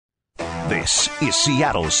This is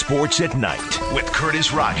Seattle Sports at Night with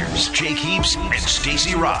Curtis Rogers, Jake Heaps, and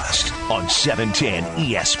Stacey Rost on 710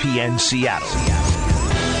 ESPN Seattle.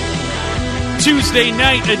 Tuesday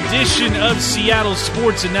night edition of Seattle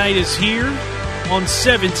Sports at Night is here on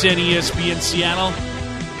 710 ESPN Seattle.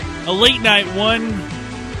 A late night one.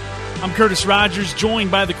 I'm Curtis Rogers, joined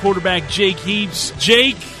by the quarterback Jake Heaps.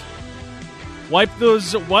 Jake, wipe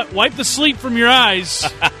the sleep from your eyes.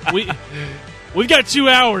 We've got 2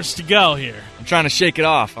 hours to go here. I'm trying to shake it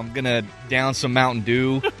off. I'm going to down some Mountain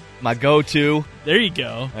Dew, my go-to. There you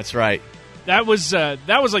go. That's right. That was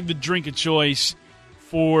like the drink of choice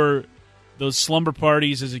for those slumber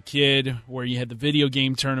parties as a kid where you had the video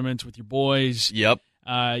game tournaments with your boys. Yep.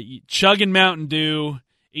 Chugging Mountain Dew,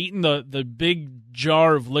 eating the big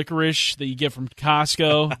jar of licorice that you get from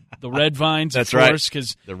Costco, the red vines, That's of course, right.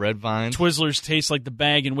 because the red vines. Twizzlers taste like the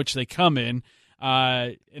bag in which they come in.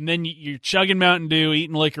 And then you're chugging Mountain Dew,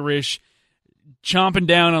 eating licorice, chomping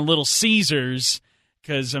down on Little Caesars,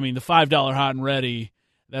 because, I mean, the $5 hot and ready,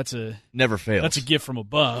 never fails. That's a gift from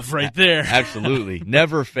above right there. Absolutely.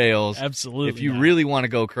 Never fails. Absolutely. If you really want to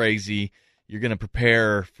go crazy, you're going to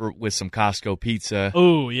prepare with some Costco pizza.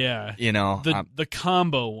 Oh, yeah. You know. The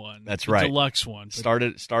combo one. That's the right. Deluxe one.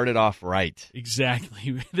 Started off right.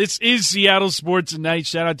 Exactly. This is Seattle Sports at Night.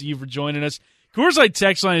 Shout out to you for joining us. Coors Light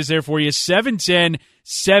text line is there for you.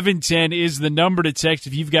 710-710 is the number to text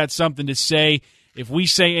if you've got something to say. If we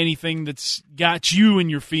say anything that's got you in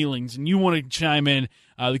your feelings and you want to chime in,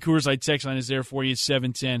 the Coors Light text line is there for you.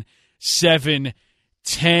 710-710.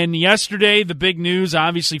 Yesterday, the big news,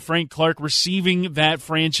 obviously Frank Clark receiving that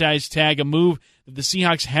franchise tag, a move that the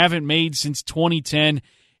Seahawks haven't made since 2010.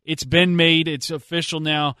 It's been made. It's official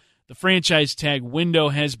now. The franchise tag window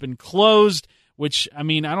has been closed, which, I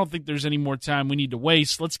mean, I don't think there's any more time we need to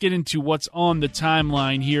waste. Let's get into what's on the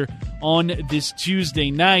timeline here on this Tuesday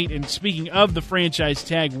night. And speaking of the franchise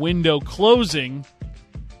tag window closing,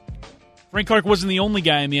 Frank Clark wasn't the only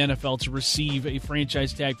guy in the NFL to receive a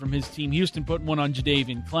franchise tag from his team. Houston putting one on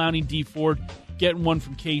Jadeveon Clowney, D. Ford getting one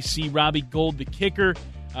from KC, Robbie Gould, the kicker,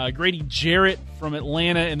 Grady Jarrett from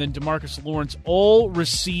Atlanta, and then DeMarcus Lawrence all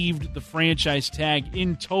received the franchise tag.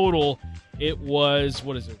 In total, it was,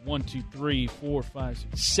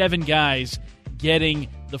 7 guys getting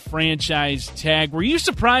the franchise tag. Were you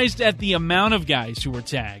surprised at the amount of guys who were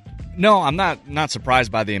tagged? No, I'm not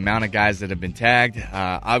surprised by the amount of guys that have been tagged.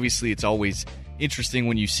 Obviously, it's always interesting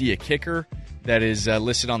when you see a kicker that is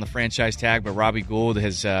listed on the franchise tag, but Robbie Gould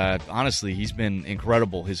has, honestly, he's been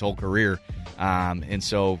incredible his whole career. And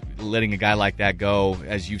so letting a guy like that go,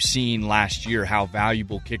 as you've seen last year, how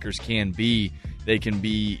valuable kickers can be. They can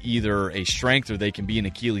be either a strength or they can be an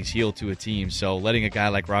Achilles heel to a team. So letting a guy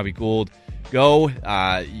like Robbie Gould go,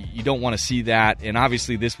 you don't want to see that. And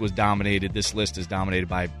obviously this list is dominated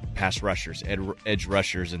by pass rushers, edge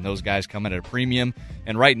rushers, and those guys come in at a premium.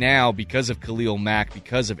 And right now, because of Khalil Mack,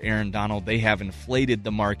 because of Aaron Donald, they have inflated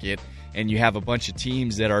the market. And you have a bunch of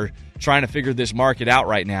teams that are trying to figure this market out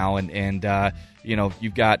right now. And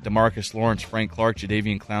you've got DeMarcus Lawrence, Frank Clark,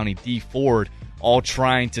 Jadeveon Clowney, D. Ford, all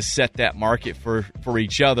trying to set that market for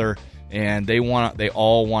each other, and they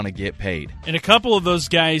all want to get paid. And a couple of those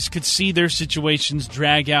guys could see their situations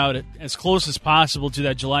drag out as close as possible to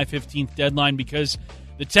that July 15th deadline, because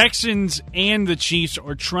the Texans and the Chiefs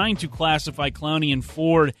are trying to classify Clowney and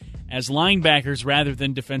Ford as linebackers rather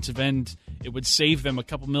than defensive end. It would save them a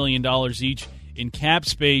couple $1 million each in cap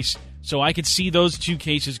space. So I could see those two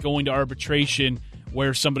cases going to arbitration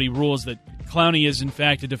where somebody rules that Clowney is, in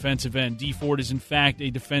fact, a defensive end. D. Ford is, in fact, a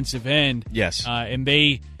defensive end. Yes. And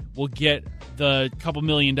they will get the couple $1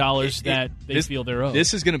 million that they feel they're owed.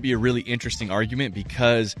 This is going to be a really interesting argument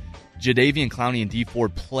because Jadeveon Clowney and D.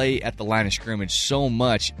 Ford play at the line of scrimmage so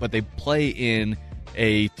much, but they play in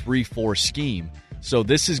a 3-4 scheme. So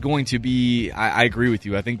this is going to be, I agree with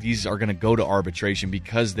you, I think these are going to go to arbitration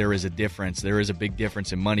because there is a difference. There is a big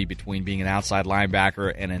difference in money between being an outside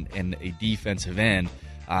linebacker and a defensive end.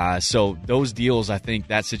 So those deals, I think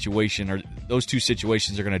those two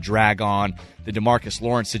situations are going to drag on. The DeMarcus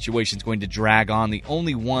Lawrence situation is going to drag on. The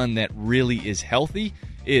only one that really is healthy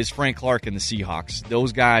is Frank Clark and the Seahawks.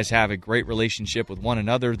 Those guys have a great relationship with one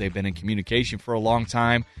another. They've been in communication for a long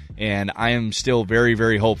time, and I am still very,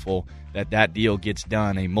 very hopeful that deal gets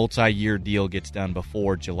done, a multi-year deal gets done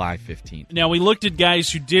before July 15th. Now, we looked at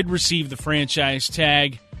guys who did receive the franchise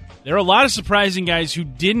tag. There are a lot of surprising guys who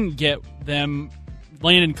didn't get them.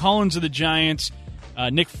 Landon Collins of the Giants,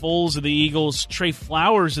 Nick Foles of the Eagles, Trey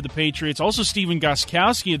Flowers of the Patriots, also Steven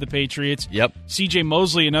Gostkowski of the Patriots. Yep. C.J.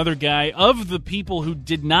 Mosley, another guy. Of the people who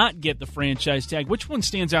did not get the franchise tag, which one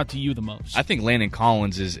stands out to you the most? I think Landon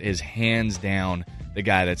Collins is hands down the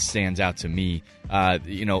guy that stands out to me.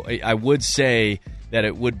 I would say that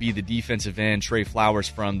it would be the defensive end, Trey Flowers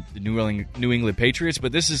from the New England Patriots,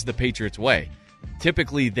 but this is the Patriots way.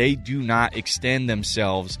 Typically, they do not extend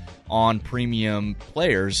themselves on premium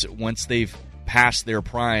players once they've passed their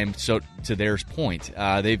prime. So to their point,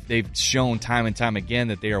 they've shown time and time again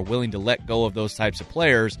that they are willing to let go of those types of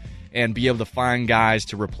players and be able to find guys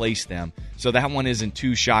to replace them. So that one isn't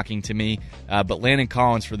too shocking to me. But Landon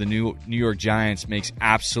Collins for the New York Giants makes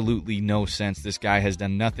absolutely no sense. This guy has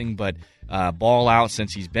done nothing but ball out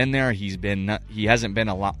since he's been there. He hasn't been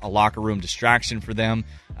a locker room distraction for them.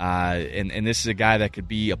 And this is a guy that could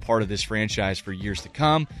be a part of this franchise for years to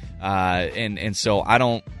come. And so I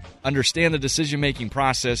don't understand the decision-making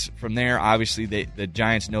process from there. Obviously, the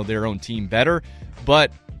Giants know their own team better,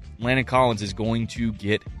 but Landon Collins is going to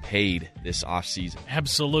get paid this offseason.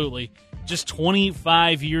 Absolutely. Just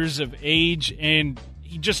 25 years of age, and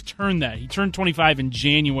he just turned that. He turned 25 in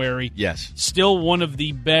January. Yes. Still one of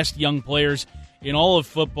the best young players in all of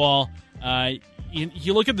football.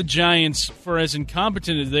 You look at the Giants, for as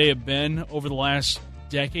incompetent as they have been over the last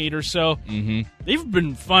decade or so, they've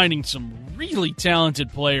been finding some really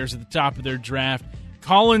talented players at the top of their draft.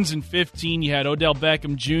 Collins in 15, you had Odell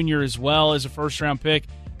Beckham Jr. as well as a first-round pick.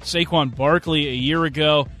 Saquon Barkley a year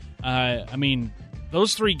ago.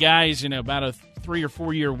 Those three guys in about a 3 or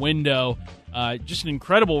 4 year window, just an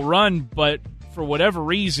incredible run, but for whatever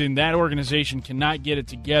reason, that organization cannot get it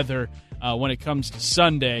together when it comes to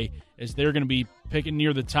Sunday, as they're going to be picking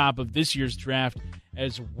near the top of this year's draft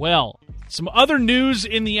as well. Some other news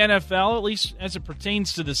in the NFL, at least as it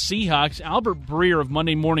pertains to the Seahawks. Albert Breer of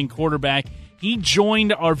Monday Morning Quarterback, he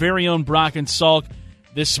joined our very own Brock and Salk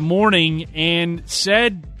this morning and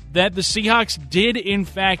said that the Seahawks did, in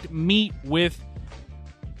fact, meet with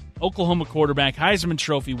Oklahoma quarterback, Heisman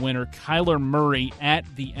Trophy winner Kyler Murray at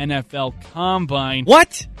the NFL Combine.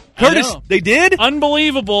 What? Curtis, they did?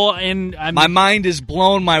 Unbelievable. And my mind is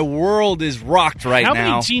blown. My world is rocked right now. How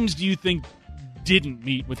many teams do you think didn't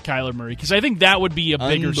meet with Kyler Murray? Because I think that would be a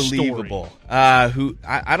bigger Unbelievable. story.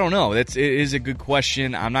 I don't know. It is a good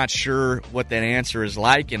question. I'm not sure what that answer is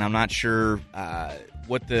like, and I'm not sure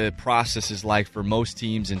what the process is like for most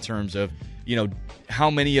teams in terms of, how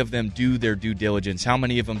many of them do their due diligence, how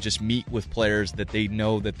many of them just meet with players that they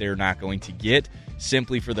know that they're not going to get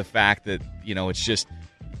simply for the fact that, it's just,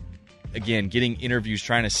 again, getting interviews,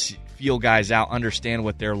 trying to feel guys out, understand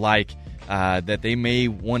what they're like, that they may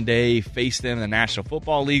one day face them in the National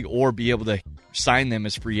Football League or be able to sign them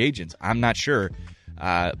as free agents. I'm not sure.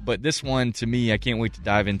 But this one, to me, I can't wait to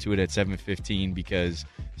dive into it at 7:15 because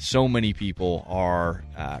so many people are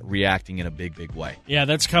reacting in a big, big way. Yeah,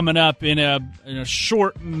 that's coming up in a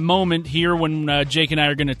short moment here when Jake and I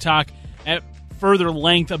are going to talk at further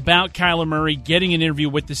length about Kyler Murray getting an interview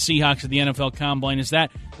with the Seahawks at the NFL Combine. Is that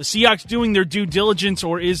the Seahawks doing their due diligence,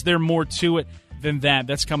 or is there more to it than that?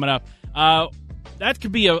 That's coming up. That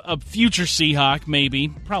could be a future Seahawk, maybe.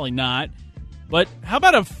 Probably not. But how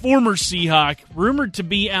about a former Seahawk rumored to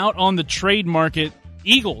be out on the trade market?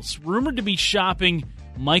 Eagles rumored to be shopping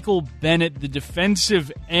Michael Bennett, the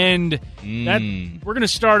defensive end. We're going to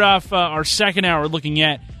start off our second hour looking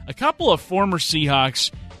at a couple of former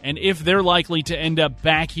Seahawks and if they're likely to end up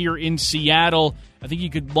back here in Seattle. I think you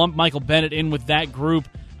could lump Michael Bennett in with that group.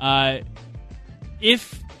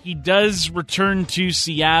 If he does return to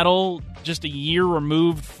Seattle just a year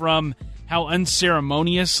removed from how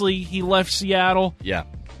unceremoniously he left Seattle. Yeah.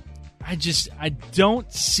 I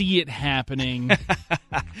don't see it happening.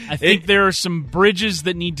 I think there are some bridges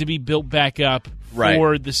that need to be built back up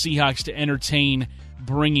for the Seahawks to entertain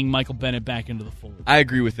bringing Michael Bennett back into the fold. I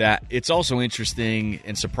agree with that. It's also interesting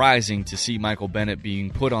and surprising to see Michael Bennett being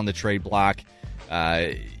put on the trade block.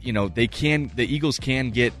 The Eagles can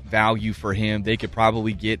get value for him. They could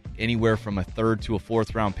probably get anywhere from a third to a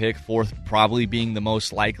fourth round pick, fourth probably being the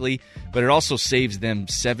most likely, but it also saves them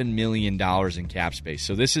 $7 million in cap space.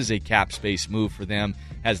 So this is a cap space move for them.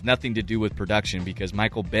 Has nothing to do with production because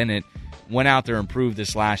Michael Bennett went out there and proved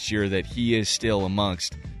this last year that he is still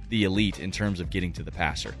amongst the elite in terms of getting to the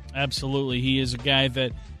passer. Absolutely. He is a guy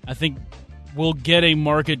that I think will get a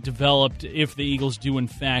market developed if the Eagles do in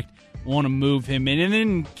fact want to move him in. And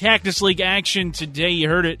in Cactus League action today, you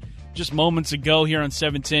heard it just moments ago here on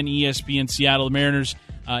 710 ESPN Seattle. The Mariners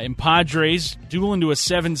and Padres duel into a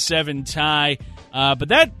 7-7 tie. But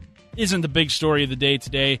that isn't the big story of the day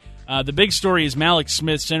today. The big story is Malik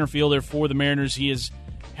Smith, center fielder for the Mariners. He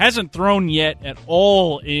hasn't thrown yet at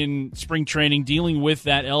all in spring training, dealing with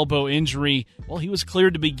that elbow injury. Well, he was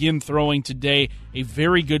cleared to begin throwing today. A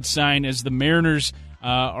very good sign as the Mariners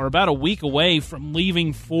are about a week away from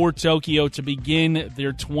leaving for Tokyo to begin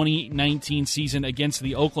their 2019 season against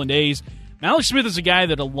the Oakland A's. Malak Smith is a guy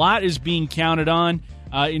that a lot is being counted on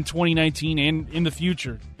in 2019 and in the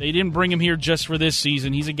future. They didn't bring him here just for this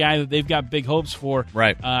season. He's a guy that they've got big hopes for.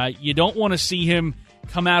 Right. You don't want to see him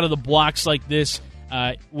come out of the blocks like this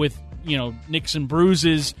with nicks and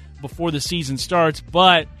bruises before the season starts,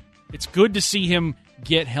 but it's good to see him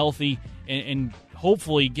get healthy and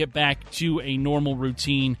hopefully get back to a normal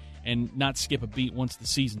routine and not skip a beat once the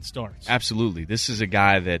season starts. Absolutely. This is a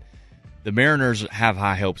guy that the Mariners have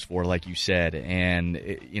high hopes for, like you said, and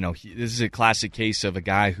this is a classic case of a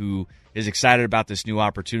guy who is excited about this new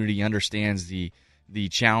opportunity, understands the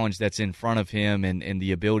challenge that's in front of him, and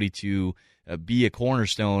the ability to be a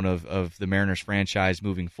cornerstone of the Mariners franchise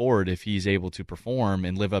moving forward if he's able to perform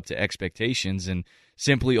and live up to expectations, and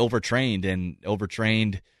simply overtrained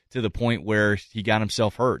to the point where he got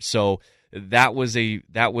himself hurt. So that was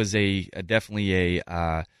definitely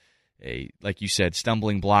a like you said,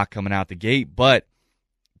 stumbling block coming out the gate. But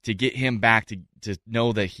to get him back to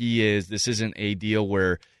know that this isn't a deal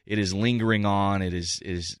where it is lingering on. It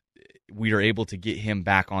is we are able to get him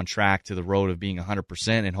back on track to the road of being 100%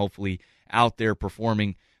 and hopefully out there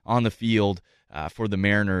performing on the field for the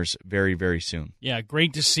Mariners very, very soon. Yeah,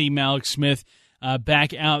 great to see Malak Smith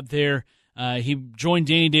back out there. He joined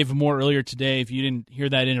Danny David Moore earlier today. If you didn't hear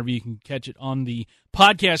that interview, you can catch it on the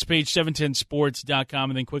podcast page, 710sports.com.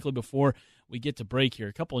 And then quickly before we get to break here,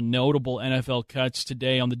 a couple of notable NFL cuts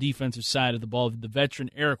today on the defensive side of the ball. The veteran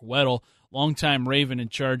Eric Weddle, longtime Raven and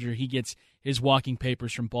Charger, he gets his walking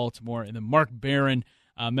papers from Baltimore. And then Mark Barron,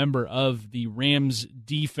 a member of the Rams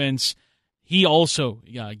defense, he also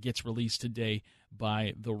gets released today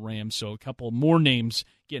by the Rams. So a couple more names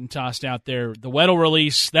getting tossed out there. The Weddle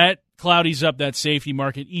release, that cloudies up that safety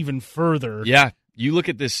market even further. Yeah, you look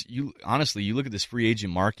at this. You look at this free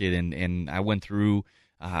agent market, and I went through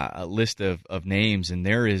a list of names, and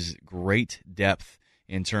there is great depth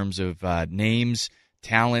in terms of names,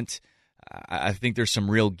 talent. I think there's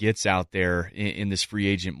some real gets out there in this free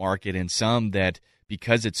agent market, and some that,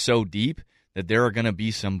 because it's so deep, that there are going to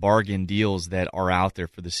be some bargain deals that are out there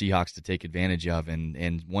for the Seahawks to take advantage of.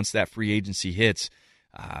 And once that free agency hits,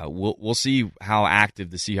 we'll see how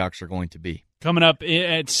active the Seahawks are going to be. Coming up at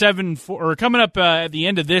at the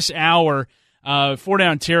end of this hour, 4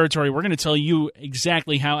 Down Territory, we're going to tell you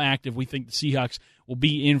exactly how active we think the Seahawks will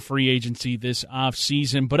be in free agency this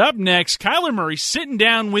offseason. But up next, Kyler Murray sitting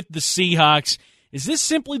down with the Seahawks. Is this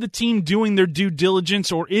simply the team doing their due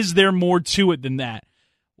diligence, or is there more to it than that?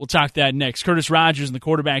 We'll talk that next. Curtis Rogers and the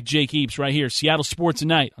quarterback Jake Heaps right here. Seattle Sports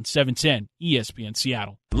Tonight on 710 ESPN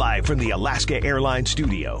Seattle. Live from the Alaska Airlines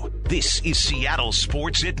studio, this is Seattle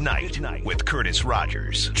Sports at Night with Curtis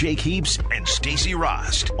Rogers, Jake Heaps, and Stacey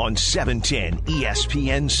Rost on 710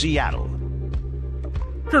 ESPN Seattle.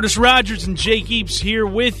 Curtis Rogers and Jake Heaps here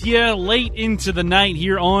with you late into the night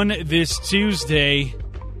here on this Tuesday.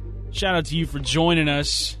 Shout out to you for joining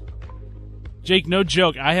us. Jake, no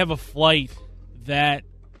joke, I have a flight that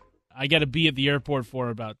I got to be at the airport for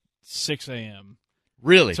about 6 a.m.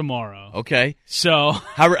 Really? Tomorrow. Okay. So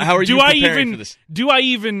how are you preparing for this? Do I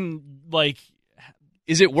even,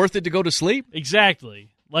 is it worth it to go to sleep? Exactly.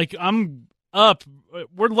 I'm up.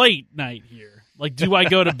 We're late night here. Do I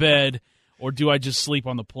go to bed or do I just sleep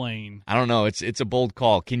on the plane? I don't know. It's a bold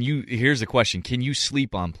call. Here's the question. Can you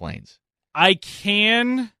sleep on planes? I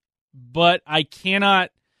can, but I cannot.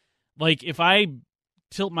 If I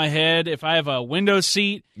tilt my head, if I have a window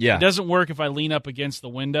seat, It doesn't work if I lean up against the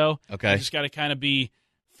window. Okay. I just got to kind of be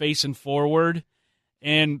facing forward.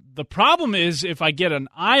 And the problem is if I get an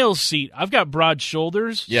aisle seat, I've got broad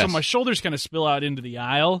shoulders, yes. So my shoulders kind of spill out into the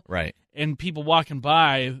aisle. Right. And people walking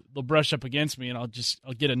by, they'll brush up against me, and I'll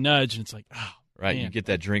get a nudge, and it's like, oh, right. man. You get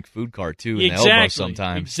that drink food cart too in the elbow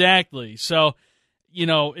sometimes. Exactly. So,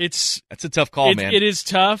 that's a tough call, man. It is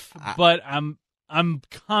tough, but I'm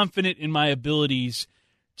confident in my abilities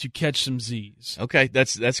to catch some Z's. Okay,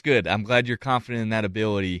 that's good. I'm glad you're confident in that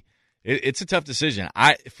ability. It's a tough decision.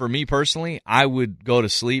 For me personally, I would go to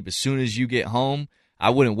sleep as soon as you get home. I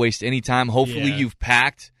wouldn't waste any time. Hopefully you've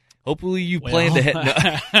packed. Hopefully you planned ahead.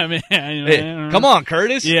 No. I mean, hey, come on,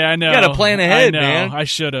 Curtis. Yeah, I know. You got to plan ahead, man. I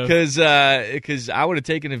should have. Because I would have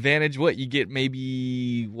taken advantage. You get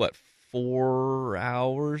maybe 4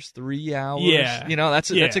 hours, 3 hours. Yeah,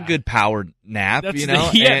 that's a good power nap.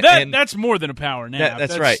 That's more than a power nap.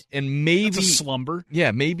 That's right. And maybe that's a slumber.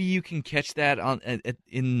 Yeah, maybe you can catch that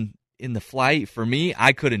in the flight. For me,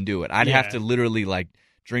 I couldn't do it. I'd have to literally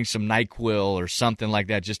drink some NyQuil or something like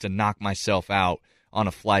that just to knock myself out on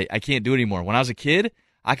a flight. I can't do it anymore. When I was a kid,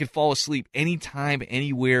 I could fall asleep anytime,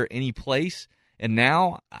 anywhere, any place, And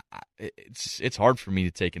now it's hard for me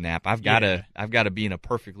to take a nap. I've got to be in a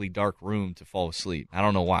perfectly dark room to fall asleep. I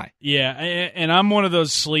don't know why. Yeah, and I'm one of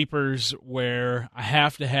those sleepers where I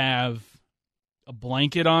have to have a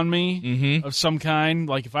blanket on me of some kind.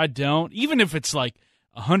 Like if I don't, even if it's like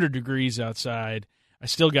 100 degrees outside, I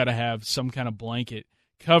still got to have some kind of blanket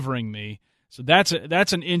covering me. So that's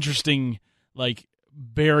an interesting like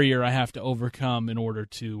barrier I have to overcome in order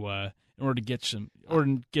to get some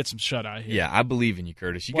shut eye here. Yeah, I believe in you,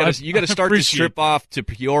 Curtis. You got to start this trip off to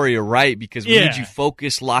Peoria right, because we need you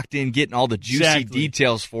focused, locked in, getting all the juicy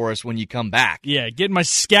details for us when you come back. Yeah, getting my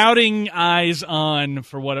scouting eyes on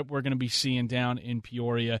for what we're going to be seeing down in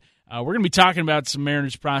Peoria. We're going to be talking about some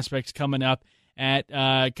Mariners prospects coming up in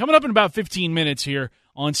about 15 minutes here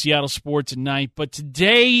on Seattle Sports at Night. But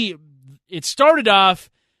today it started off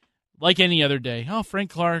like any other day. Oh, Frank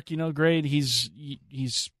Clark, great. He's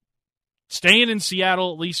staying in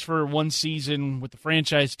Seattle at least for one season with the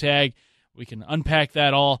franchise tag. We can unpack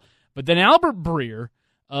that all. But then Albert Breer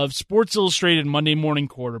of Sports Illustrated Monday Morning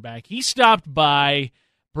Quarterback, he stopped by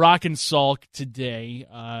Brock and Salk today.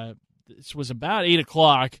 This was about 8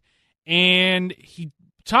 o'clock, and he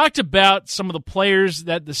talked about some of the players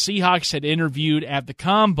that the Seahawks had interviewed at the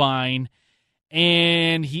Combine,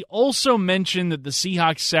 and he also mentioned that the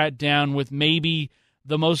Seahawks sat down with maybe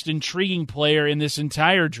the most intriguing player in this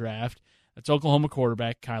entire draft. That's Oklahoma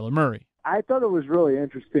quarterback Kyler Murray. I thought it was really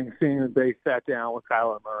interesting seeing that they sat down with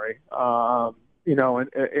Kyler Murray,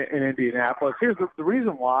 in Indianapolis. Here's the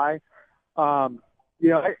reason why. I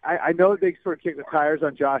know they sort of kicked the tires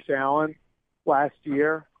on Josh Allen last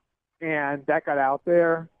year, and that got out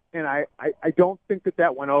there, and I don't think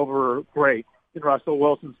that went over great in Russell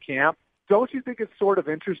Wilson's camp. Don't you think it's sort of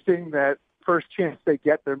interesting that first chance they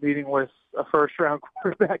get, they're meeting with a first-round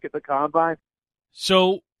quarterback at the Combine?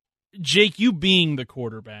 So, Jake, you being the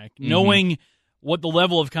quarterback, knowing what the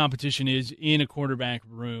level of competition is in a quarterback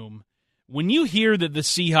room, when you hear that the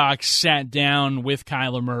Seahawks sat down with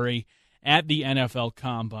Kyler Murray at the NFL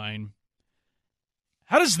Combine,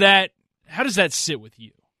 how does that sit with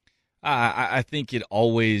you? I think it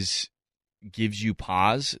always gives you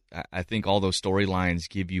pause. I think all those storylines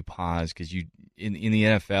give you pause because in the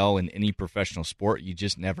NFL and any professional sport, you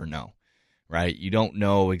just never know, right? You don't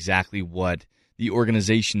know exactly what the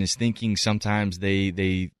organization is thinking. Sometimes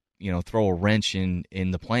they throw a wrench in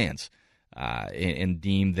the plans and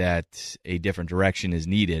deem that a different direction is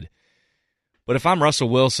needed. But if I'm Russell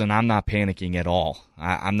Wilson, I'm not panicking at all.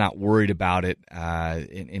 I'm not worried about it.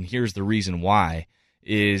 And here's the reason why.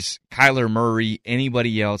 Is Kyler Murray,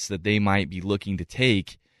 anybody else that they might be looking to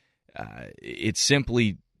take, it's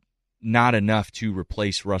simply not enough to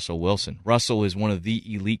replace Russell Wilson. Russell is one of the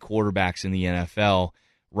elite quarterbacks in the NFL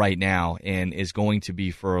right now and is going to be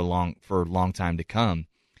for a long time to come.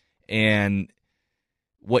 And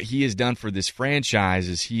what he has done for this franchise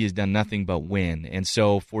is he has done nothing but win. And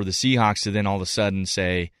so for the Seahawks to then all of a sudden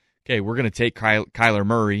say, okay, we're going to take Kyler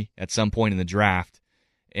Murray at some point in the draft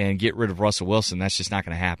and get rid of Russell Wilson, that's just not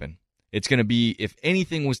going to happen. It's going to be, if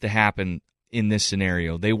anything was to happen in this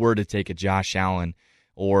scenario, they were to take a Josh Allen,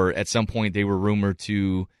 or at some point they were rumored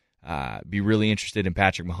to be really interested in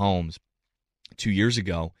Patrick Mahomes 2 years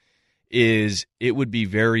ago, it would be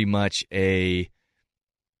very much a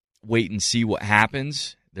wait and see what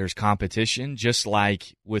happens. There's competition, just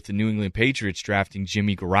like with the New England Patriots drafting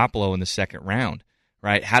Jimmy Garoppolo in the second round,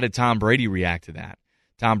 right? How did Tom Brady react to that?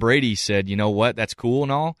 Tom Brady said, you know what, that's cool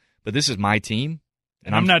and all, but this is my team.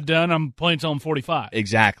 And I'm not done. I'm playing until I'm 45.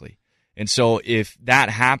 Exactly. And so if that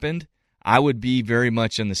happened, I would be very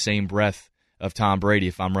much in the same breath of Tom Brady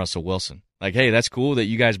if I'm Russell Wilson. Like, hey, that's cool that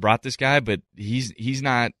you guys brought this guy, but he's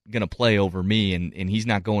not going to play over me, and he's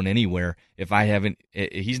not going anywhere if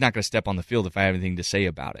he's not going to step on the field if I have anything to say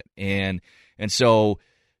about it. And so,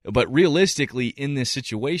 but realistically in this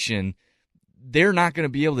situation, they're not going to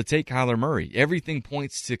be able to take Kyler Murray. Everything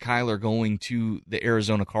points to Kyler going to the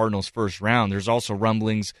Arizona Cardinals first round. There's also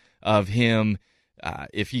rumblings of him,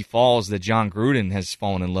 if he falls, that John Gruden has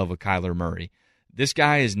fallen in love with Kyler Murray. This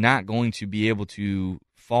guy is not going to be able to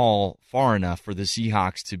fall far enough for the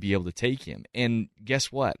Seahawks to be able to take him. And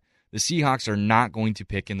guess what? The Seahawks are not going to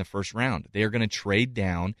pick in the first round. They are going to trade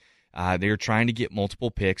down. They are trying to get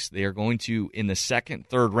multiple picks. They are going to, in the second,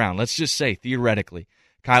 third round, let's just say, theoretically,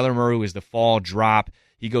 Kyler Murray is the fall drop.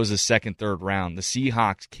 He goes the second, third round. The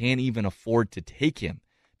Seahawks can't even afford to take him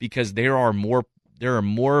because there are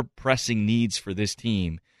more pressing needs for this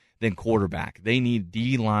team than quarterback. They need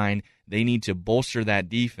D-line. They need to bolster that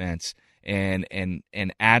defense and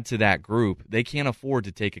add to that group. They can't afford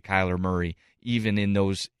to take a Kyler Murray even in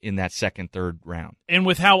that second, third round. And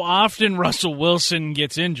with how often Russell Wilson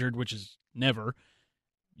gets injured, which is never,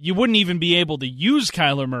 you wouldn't even be able to use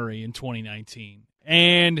Kyler Murray in 2019.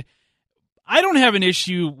 And I don't have an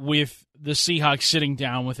issue with the Seahawks sitting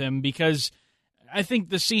down with him because I think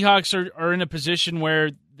the Seahawks are in a position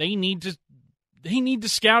where they need to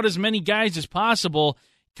scout as many guys as possible.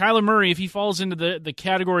 Kyler Murray, if he falls into the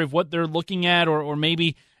category of what they're looking at or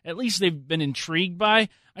maybe at least they've been intrigued by,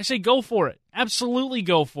 I say go for it. Absolutely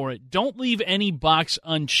go for it. Don't leave any box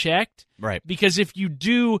unchecked. Right. Because if you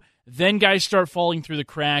do, then guys start falling through the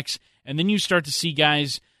cracks, and then you start to see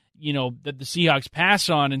guys, that the Seahawks pass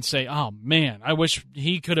on and say, oh, man, I wish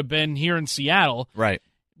he could have been here in Seattle. Right.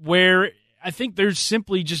 Where I think they're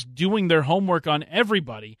simply just doing their homework on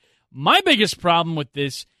everybody. My biggest problem with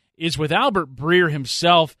this is with Albert Breer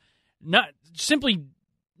himself, not simply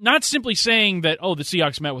saying that, oh, the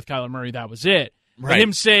Seahawks met with Kyler Murray, that was it. Right. But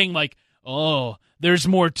him saying, like, oh, there's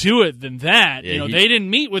more to it than that. Yeah, they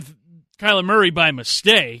didn't meet with Kyler Murray by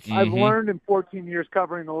mistake. I've learned in 14 years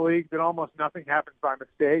covering the league that almost nothing happens by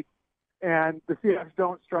mistake. And the Seahawks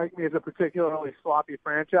don't strike me as a particularly sloppy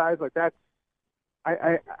franchise. Like that's,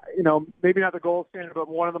 maybe not the gold standard, but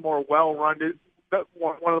one of the more well-run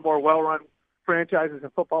franchises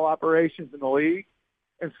and football operations in the league.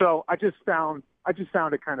 And so I just found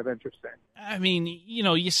it kind of interesting. I mean,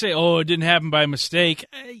 you say, oh, it didn't happen by mistake.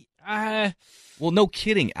 Well, no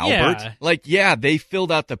kidding, Albert. Yeah. They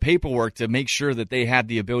filled out the paperwork to make sure that they had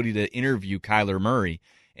the ability to interview Kyler Murray.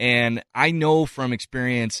 And I know from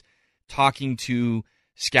experience talking to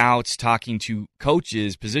scouts, talking to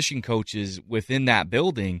coaches, position coaches within that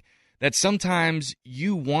building, that sometimes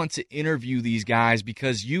you want to interview these guys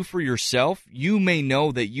because you, for yourself, you may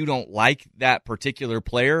know that you don't like that particular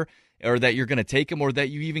player or that you're going to take him or that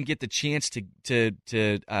you even get the chance to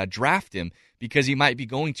draft him because he might be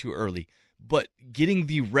going too early. But getting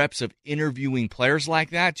the reps of interviewing players like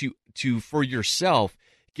that to for yourself,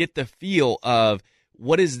 get the feel of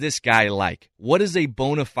what is this guy like? What does a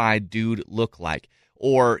bona fide dude look like?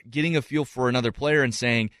 Or getting a feel for another player and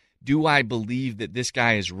saying, do I believe that this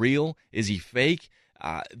guy is real? Is he fake?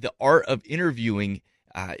 The art of interviewing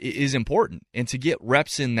is important. And to get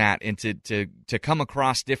reps in that and to come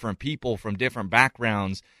across different people from different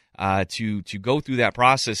backgrounds to go through that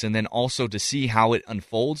process and then also to see how it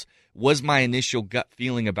unfolds. Was my initial gut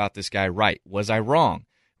feeling about this guy right? Was I wrong?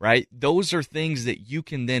 Right? Those are things that you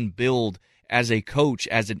can then build as a coach,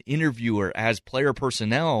 as an interviewer, as player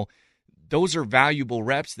personnel. Those are valuable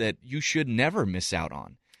reps that you should never miss out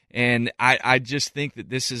on. And I just think that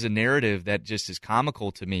this is a narrative that just is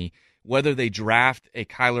comical to me. Whether they draft a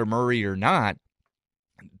Kyler Murray or not,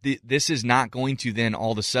 this is not going to then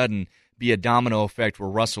all of a sudden be a domino effect where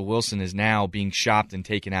Russell Wilson is now being shopped and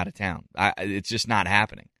taken out of town. It's just not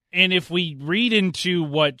happening. And if we read into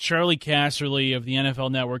what Charlie Casserly of the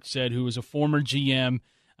NFL Network said, who was a former GM,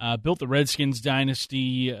 built the Redskins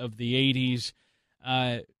dynasty of the 80s,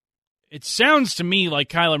 it sounds to me like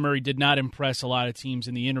Kyler Murray did not impress a lot of teams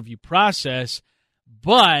in the interview process,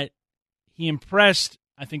 but he impressed,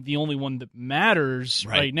 I think, the only one that matters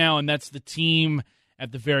right now, and that's the team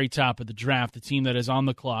at the very top of the draft, the team that is on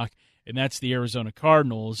the clock, and that's the Arizona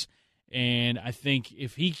Cardinals. And I think I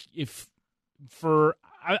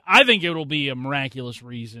think it will be a miraculous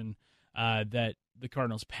reason that the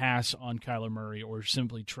Cardinals pass on Kyler Murray or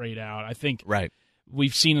simply trade out. I think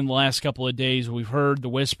we've seen in the last couple of days, we've heard the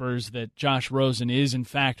whispers that Josh Rosen is, in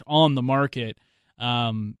fact, on the market.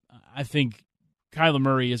 I think Kyler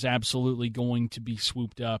Murray is absolutely going to be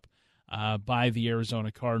swooped up by the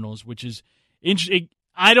Arizona Cardinals, which is interesting.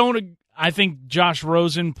 I think Josh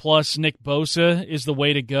Rosen plus Nick Bosa is the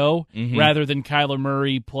way to go rather than Kyler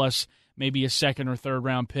Murray plus maybe a second or third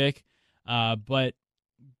round pick. But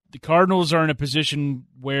the Cardinals are in a position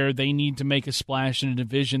where they need to make a splash in a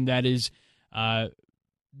division that is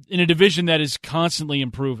constantly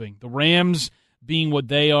improving. The Rams being what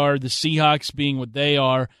they are, the Seahawks being what they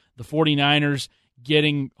are, the 49ers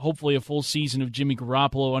getting hopefully a full season of Jimmy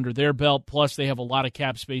Garoppolo under their belt, plus they have a lot of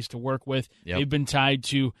cap space to work with. Yep. They've been tied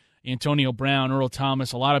to Antonio Brown, Earl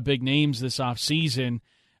Thomas, a lot of big names this offseason.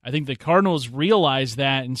 I think the Cardinals realize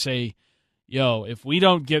that and say, if we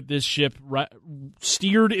don't get this ship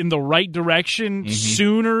steered in the right direction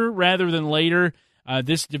sooner rather than later,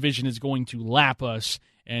 this division is going to lap us,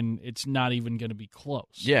 and it's not even going to be close.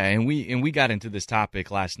 Yeah, and we got into this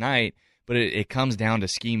topic last night, but it comes down to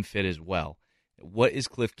scheme fit as well. What is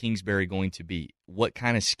Cliff Kingsbury going to be? What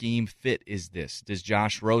kind of scheme fit is this? Does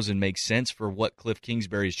Josh Rosen make sense for what Cliff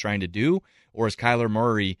Kingsbury is trying to do, or is Kyler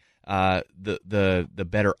Murray the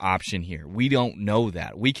better option here? We don't know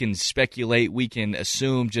that. We can speculate. We can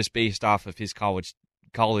assume just based off of his college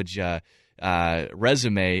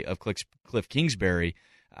resume of Cliff Kingsbury.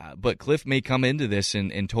 But Cliff may come into this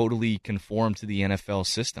and totally conform to the NFL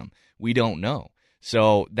system. We don't know.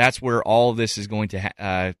 So that's where all of this is going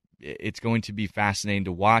to it's going to be fascinating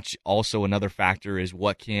to watch. Also, another factor is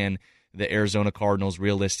what can the Arizona Cardinals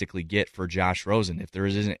realistically get for Josh Rosen. If there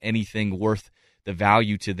isn't anything worth the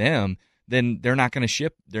value to them, then they're not going to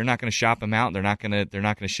ship. They're not going to shop him out. They're not going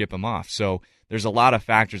to ship him off. So there's a lot of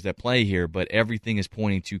factors that play here, but everything is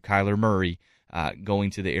pointing to Kyler Murray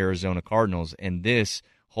going to the Arizona Cardinals. And this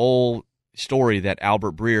whole story that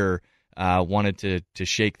Albert Breer wanted to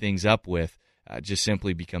shake things up with just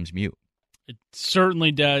simply becomes mute. It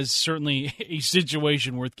certainly does. Certainly a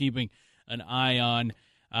situation worth keeping an eye on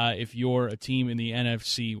if you're a team in the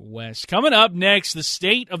NFC West. Coming up next, the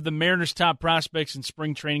state of the Mariners' top prospects in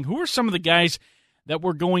spring training. Who are some of the guys that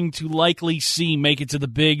we're going to likely see make it to the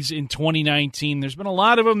bigs in 2019? There's been a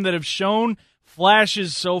lot of them that have shown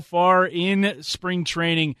flashes so far in spring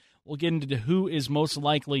training. We'll get into who is most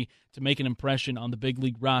likely to make an impression on the big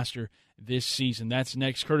league roster this season. That's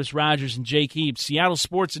next. Curtis Rogers and Jake Heaps, Seattle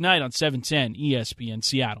Sports at Night on 710 ESPN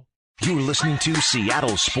Seattle. You're listening to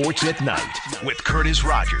Seattle Sports at Night with Curtis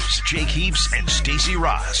Rogers, Jake Heaps, and Stacey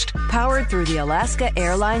Rost. Powered through the Alaska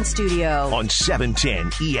Airlines Studio. On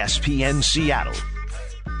 710 ESPN Seattle.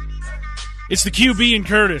 It's the QB and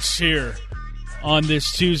Curtis here on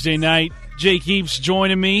this Tuesday night. Jake Heaps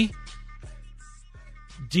joining me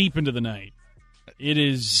deep into the night. It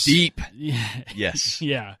is deep. Yes.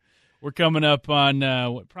 Yeah. We're coming up on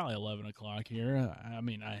probably 11 o'clock here. I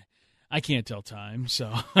mean, I can't tell time,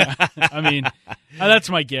 so I mean, that's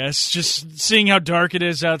my guess. Just seeing how dark it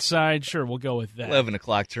is outside, sure, we'll go with that. 11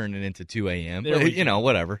 o'clock turning into 2 a.m., but,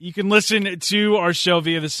 whatever. You can listen to our show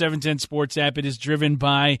via the 710 Sports app. It is driven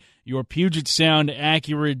by your Puget Sound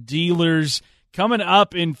Acura dealers. Coming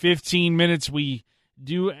up in 15 minutes, we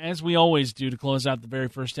do, as we always do, to close out the very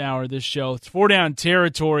first hour of this show. It's 4-down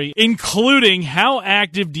territory, including how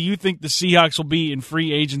active do you think the Seahawks will be in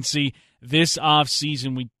free agency this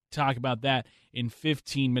offseason? We talk about that in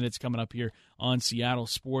 15 minutes coming up here on Seattle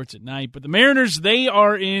Sports at Night. But the Mariners, they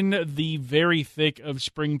are in the very thick of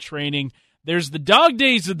spring training. There's the dog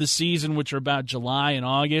days of the season, which are about July and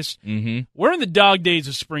August. Mm-hmm. We're in the dog days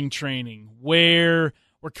of spring training, where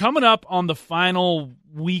we're coming up on the final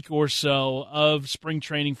week or so of spring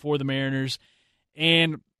training for the Mariners.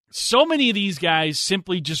 And so many of these guys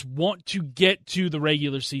simply just want to get to the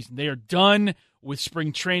regular season. They are done with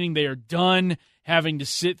spring training. They are done having to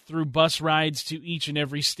sit through bus rides to each and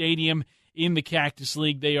every stadium in the Cactus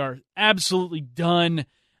League. They are absolutely done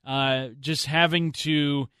just having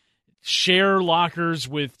to share lockers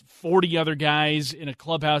with 40 other guys in a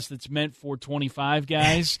clubhouse that's meant for 25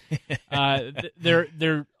 guys.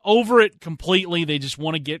 They're over it completely. They just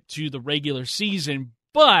want to get to the regular season.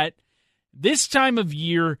 But this time of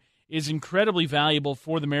year is incredibly valuable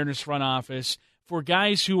for the Mariners front office, for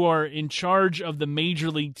guys who are in charge of the major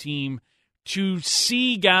league team, to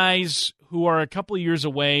see guys who are a couple of years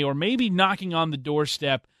away or maybe knocking on the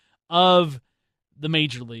doorstep of the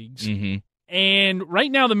major leagues. Mm-hmm. And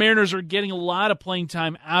right now the Mariners are getting a lot of playing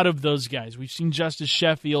time out of those guys. We've seen Justice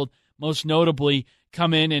Sheffield, most notably,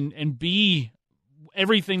 come in and be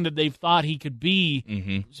everything that they've thought he could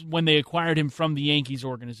be when they acquired him from the Yankees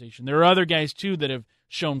organization. There are other guys, too, that have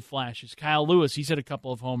shown flashes. Kyle Lewis, he's hit a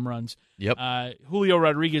couple of home runs. Yep. Julio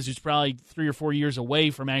Rodriguez, who's probably 3 or 4 years away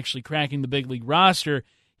from actually cracking the big league roster,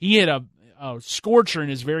 he hit a scorcher in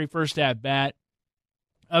his very first at-bat.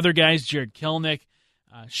 Other guys, Jared Kelenic,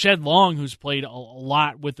 Shed Long, who's played a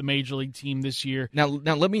lot with the major league team this year. Now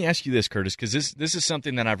let me ask you this, Curtis, because this is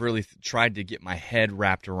something that I've really tried to get my head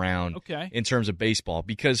wrapped around in terms of baseball.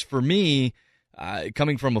 Because for me,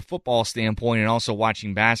 coming from a football standpoint and also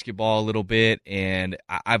watching basketball a little bit, and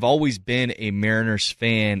I've always been a Mariners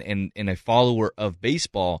fan and a follower of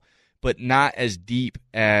baseball, but not as deep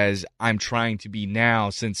as I'm trying to be now,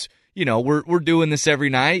 since we're doing this every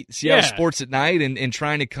night, Seattle Sports at Night, and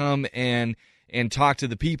trying to come and talk to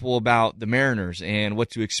the people about the Mariners and what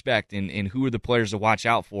to expect and who are the players to watch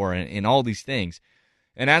out for and all these things.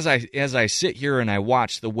 And as I sit here and I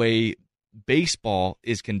watch the way baseball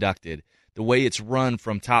is conducted, the way it's run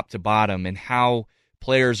from top to bottom, and how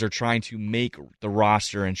players are trying to make the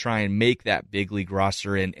roster and try and make that big league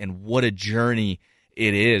roster, and what a journey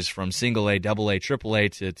it is from single A, double A, triple A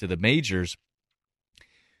to the majors.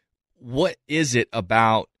 What is it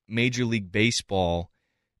about Major League Baseball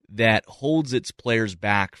that holds its players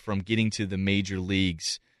back from getting to the major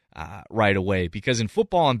leagues right away? Because in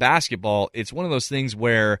football and basketball, it's one of those things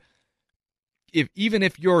where even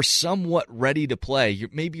if you're somewhat ready to play,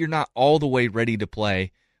 maybe you're not all the way ready to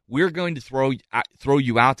play, we're going to throw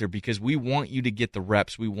you out there because we want you to get the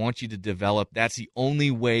reps. We want you to develop. That's the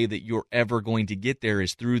only way that you're ever going to get there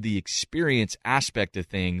is through the experience aspect of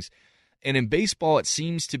things. And in baseball, it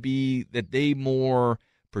seems to be that they more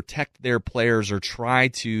protect their players or try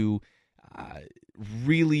to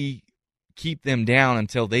really keep them down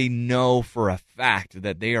until they know for a fact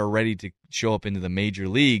that they are ready to show up into the major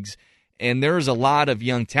leagues. And there's a lot of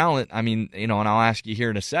young talent. I mean, and I'll ask you here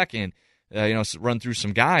in a second, run through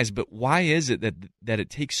some guys, but why is it that it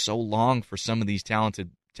takes so long for some of these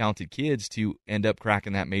talented kids to end up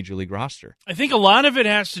cracking that major league roster? I think a lot of it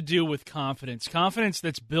has to do with confidence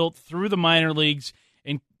that's built through the minor leagues,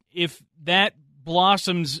 and if that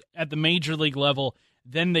blossoms at the major league level,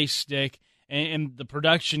 then they stick, and the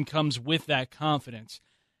production comes with that confidence.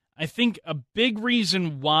 I think a big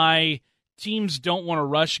reason why teams don't want to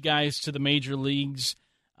rush guys to the major leagues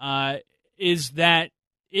is that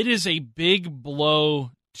it is a big blow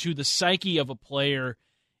to the psyche of a player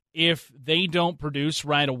if they don't produce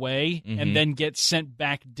right away and then get sent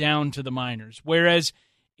back down to the minors. Whereas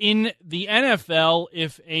in the NFL,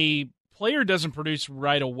 if a player doesn't produce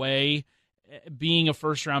right away, being a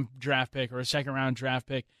first-round draft pick or a second-round draft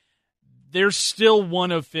pick, they're still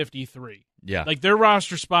one of 53. Yeah. Like, their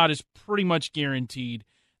roster spot is pretty much guaranteed.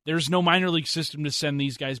 There's no minor league system to send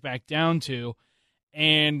these guys back down to.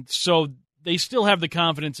 And so they still have the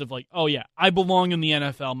confidence of like, oh, yeah, I belong in the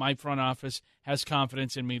NFL. My front office has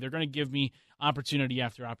confidence in me. They're going to give me opportunity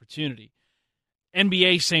after opportunity.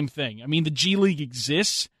 NBA, same thing. I mean, the G League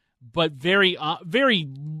exists, but very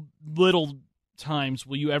little times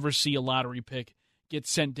will you ever see a lottery pick get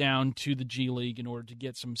sent down to the G League in order to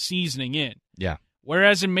get some seasoning in. Yeah.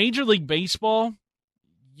 Whereas in Major League Baseball,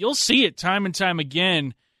 you'll see it time and time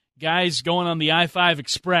again, guys going on the I-5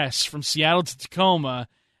 Express from Seattle to Tacoma,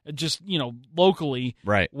 just, locally,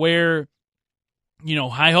 right? Where,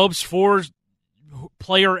 high hopes for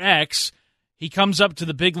player X, he comes up to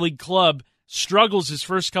the big league club, struggles his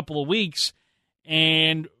first couple of weeks,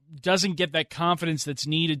 and doesn't get that confidence that's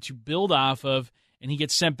needed to build off of, and he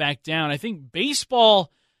gets sent back down. I think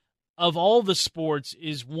baseball, of all the sports,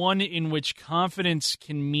 is one in which confidence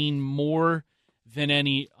can mean more than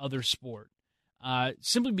any other sport,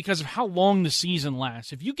 simply because of how long the season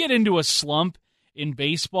lasts. If you get into a slump in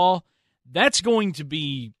baseball, that's going to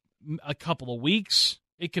be a couple of weeks.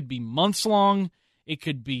 It could be months long. It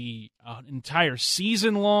could be an entire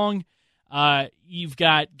season long. You've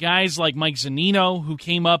got guys like Mike Zunino, who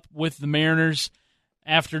came up with the Mariners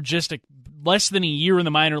after just less than a year in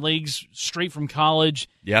the minor leagues, straight from college.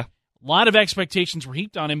 Yeah. A lot of expectations were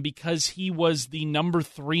heaped on him because he was the number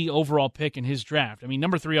 3 overall pick in his draft. I mean,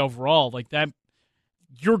 number 3 overall, like that,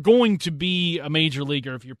 you're going to be a major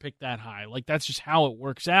leaguer if you're picked that high. Like, that's just how it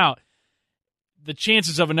works out. The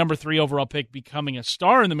chances of a number 3 overall pick becoming a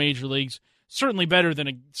star in the major leagues, certainly better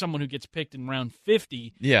than someone who gets picked in round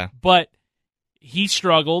 50. Yeah. But he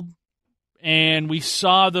struggled, and we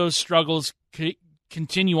saw those struggles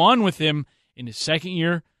continue on with him in his second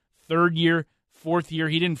year, third year, fourth year.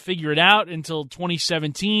 He didn't figure it out until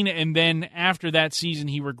 2017, and then after that season,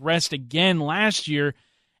 he regressed again last year.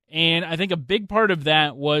 And I think a big part of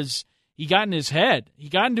that was he got in his head. He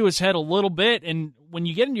got into his head a little bit, and when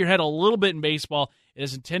you get into your head a little bit in baseball, it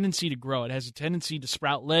has a tendency to grow. It has a tendency to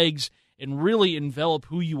sprout legs and really envelop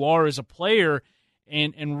who you are as a player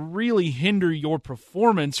and really hinder your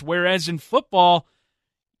performance, whereas in football,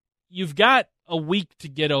 you've got a week to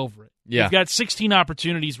get over it. Yeah. You've got 16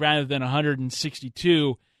 opportunities rather than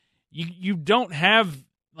 162. You don't have,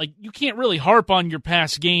 you can't really harp on your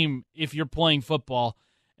past game if you're playing football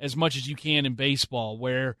as much as you can in baseball,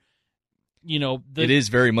 where, it is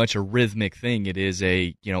very much a rhythmic thing. It is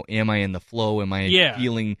am I in the flow? Am I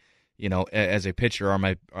feeling, as a pitcher,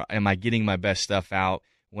 am I getting my best stuff out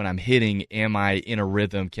when I'm hitting? Am I in a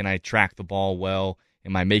rhythm? Can I track the ball well?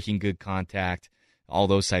 Am I making good contact? All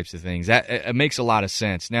those types of things. That it makes a lot of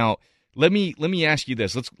sense. Now, let me ask you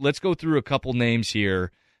this. Let's go through a couple names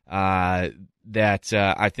here that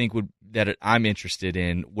I think that I'm interested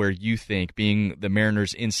in, where you think, being the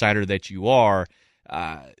Mariners insider that you are,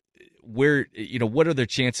 what are their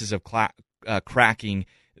chances of cracking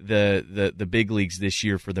the big leagues this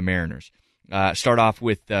year for the Mariners? Start off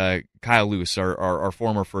with Kyle Lewis, our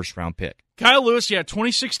former first-round pick. Kyle Lewis,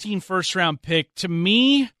 2016 first-round pick. To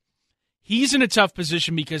me, he's in a tough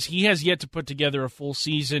position because he has yet to put together a full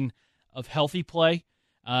season of healthy play.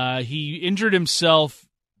 He injured himself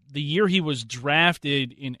the year he was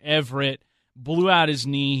drafted in Everett, blew out his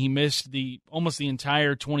knee. He missed almost the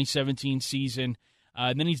entire 2017 season.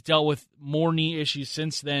 And then he's dealt with more knee issues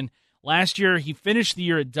since then. Last year, he finished the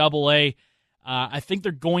year at Double-A. I think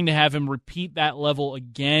they're going to have him repeat that level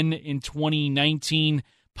again in 2019,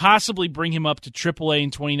 possibly bring him up to AAA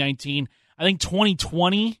in 2019. I think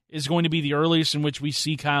 2020 is going to be the earliest in which we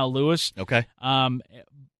see Kyle Lewis. Okay.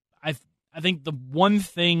 I think the one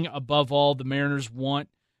thing above all the Mariners want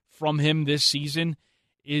from him this season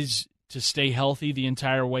is to stay healthy the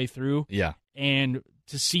entire way through. Yeah. And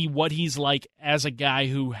to see what he's like as a guy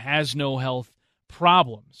who has no health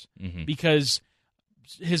problems. Mm-hmm. Because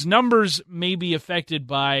his numbers may be affected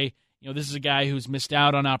by, this is a guy who's missed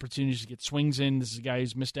out on opportunities to get swings in. This is a guy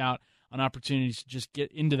who's missed out on opportunities to just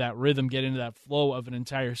get into that rhythm, get into that flow of an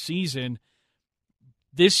entire season.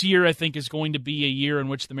 This year, I think, is going to be a year in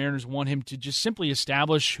which the Mariners want him to just simply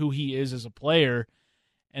establish who he is as a player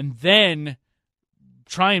and then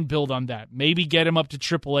try and build on that. Maybe get him up to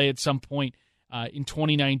AAA at some point in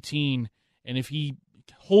 2019. And if he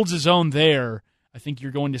holds his own there, I think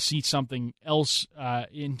you're going to see something else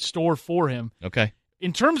in store for him. Okay.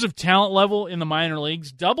 In terms of talent level in the minor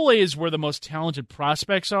leagues, AA is where the most talented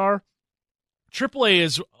prospects are. AAA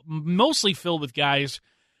is mostly filled with guys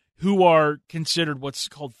who are considered what's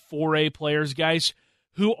called 4A players, guys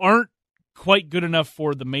who aren't quite good enough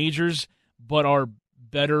for the majors, but are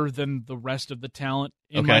better than the rest of the talent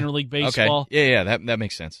in minor league baseball. Okay. Yeah, that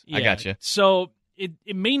makes sense. Yeah. I got you. So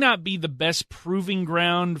it may not be the best proving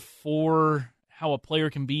ground for how a player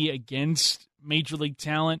can be against major league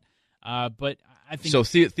talent, but I think so.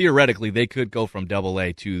 Theoretically, they could go from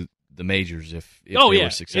AA to the majors if they were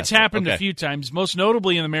successful. It's happened a few times. Most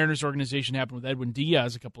notably in the Mariners organization happened with Edwin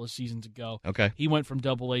Diaz a couple of seasons ago. Okay. He went from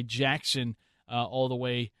AA Jackson all the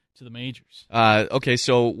way to the majors. Okay,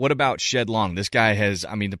 so what about Shed Long? This guy has,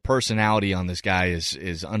 the personality on this guy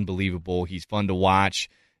is unbelievable. He's fun to watch.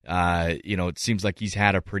 It seems like he's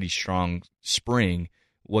had a pretty strong spring.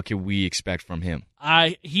 What can we expect from him?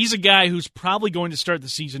 He's a guy who's probably going to start the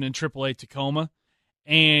season in AAA Tacoma,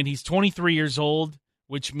 and he's 23 years old,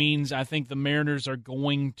 which means I think the Mariners are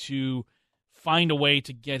going to find a way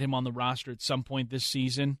to get him on the roster at some point this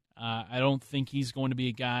season. I don't think he's going to be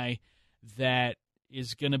a guy that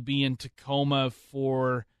is going to be in Tacoma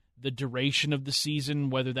for the duration of the season,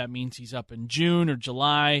 whether that means he's up in June or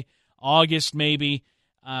July, August maybe.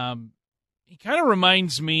 He kind of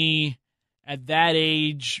reminds me at that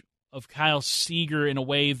age of Kyle Seager in a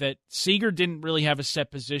way that Seager didn't really have a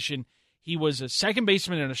set position. He was a second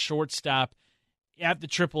baseman and a shortstop at the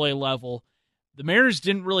AAA level. The Mariners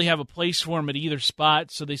didn't really have a place for him at either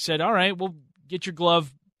spot, so they said, all right, we'll get your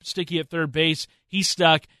glove, sticky at third base. He's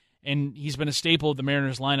stuck, and he's been a staple of the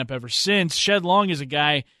Mariners lineup ever since. Shed Long is a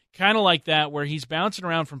guy kind of like that where he's bouncing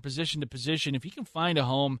around from position to position. If he can find a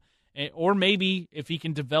home, or maybe if he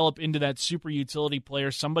can develop into that super utility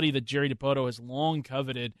player, somebody that Jerry Dipoto has long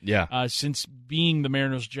coveted since being the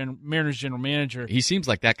Mariners general manager. He seems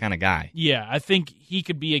like that kind of guy. Yeah, I think he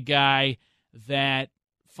could be a guy that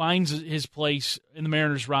finds his place in the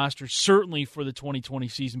Mariners roster, certainly for the 2020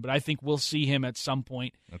 season, but I think we'll see him at some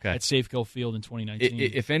point at Safeco Field in 2019.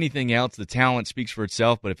 If anything else, the talent speaks for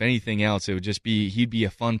itself, but if anything else, it would just be he'd be a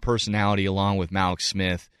fun personality along with Malik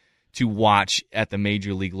Smith to watch at the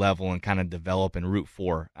major league level and kind of develop and root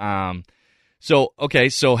for. So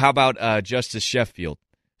how about Justice Sheffield,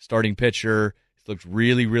 starting pitcher? Looked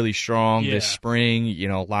really, really strong this spring.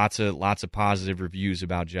 Lots of positive reviews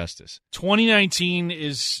about Justice. 2019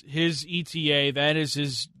 is his ETA. That is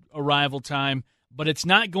his arrival time. But it's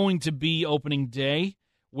not going to be opening day,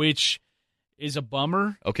 which is a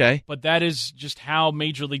bummer. Okay. But that is just how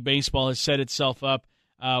Major League Baseball has set itself up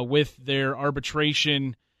with their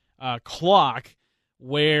arbitration clock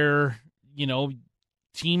where,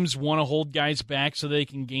 teams want to hold guys back so they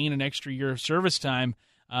can gain an extra year of service time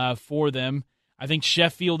for them. I think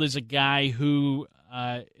Sheffield is a guy who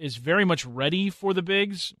is very much ready for the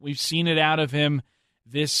bigs. We've seen it out of him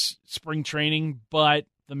this spring training, but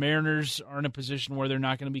the Mariners are in a position where they're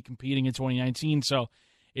not going to be competing in 2019, so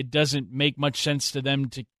it doesn't make much sense to them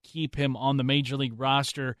to keep him on the Major League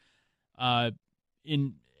roster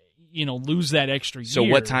lose that extra year. So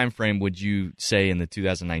what time frame would you say in the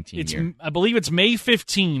 2019 year? I believe it's May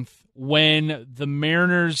 15th when the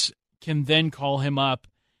Mariners can then call him up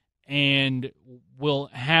and will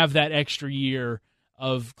have that extra year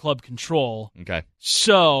of club control. Okay.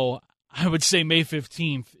 So I would say May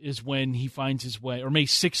 15th is when he finds his way, or May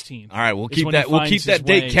 16th. All right, we'll keep that. We'll keep that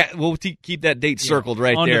date. We'll keep that date circled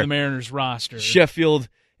right onto there. The Mariners roster. Sheffield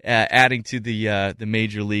adding to the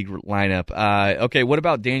major league lineup. Okay, what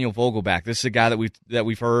about Daniel Vogelbach? This is a guy that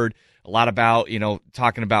we've heard a lot about.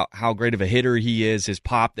 Talking about how great of a hitter he is, his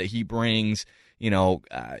pop that he brings.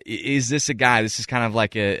 Is this a guy? This is kind of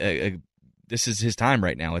like this is his time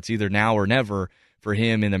right now. It's either now or never for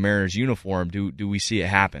him in the Mariners uniform. Do we see it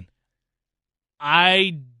happen?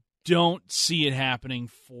 I don't see it happening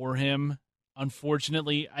for him,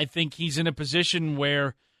 unfortunately. I think he's in a position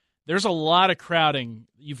where there's a lot of crowding.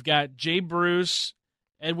 You've got Jay Bruce,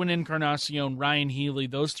 Edwin Encarnacion, Ryan Healy.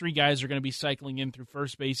 Those three guys are going to be cycling in through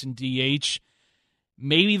first base and DH.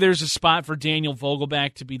 Maybe there's a spot for Daniel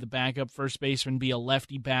Vogelbach to be the backup first baseman, be a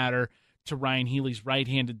lefty batter to Ryan Healy's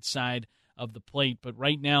right-handed side of the plate. But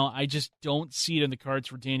right now, I just don't see it in the cards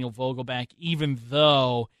for Daniel Vogelbach, even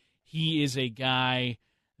though he is a guy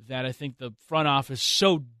that I think the front office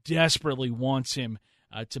so desperately wants him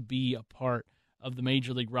to be a part of the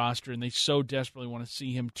Major League roster, and they so desperately want to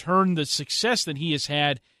see him turn the success that he has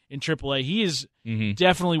had in AAA. He is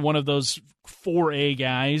definitely one of those 4A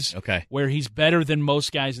guys where he's better than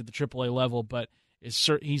most guys at the AAA level, but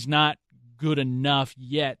he's not good enough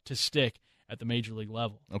yet to stick at the Major League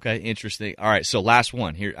level. Okay, interesting. All right, so last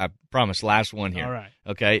one here. I promise, last one here. All right.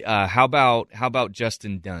 Okay, how about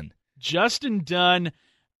Justin Dunn? Justin Dunn,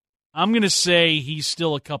 I'm going to say he's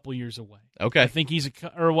still a couple years away. Okay. I think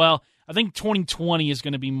I think 2020 is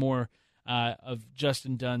going to be more of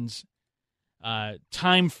Justin Dunn's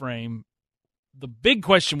time frame. The big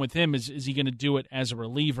question with him is he going to do it as a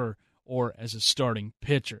reliever or as a starting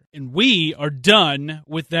pitcher? And we are done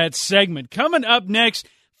with that segment. Coming up next,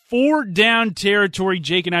 4 Down Territory.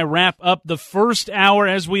 Jake and I wrap up the first hour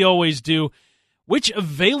as we always do. Which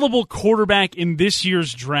available quarterback in this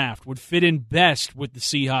year's draft would fit in best with the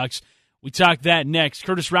Seahawks? We talk that next.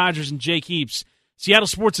 Curtis Rogers and Jake Heaps. Seattle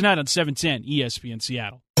Sports Tonight on 710 ESPN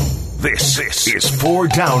Seattle. This is 4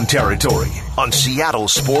 Down Territory on Seattle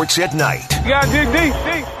Sports at Night. You got dig.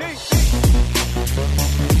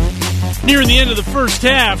 Nearing the end of the first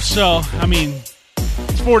half, so,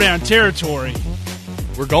 it's 4 Down Territory.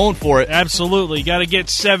 We're going for it. Absolutely. Got to get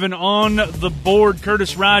 7 on the board.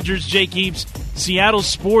 Curtis Rogers, Jake Heaps, Seattle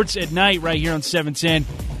Sports at Night right here on 710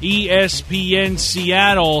 ESPN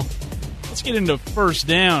Seattle. Let's get into first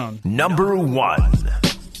down. Number 1. All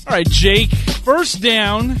right, Jake. First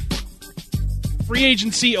down. Free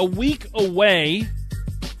agency a week away.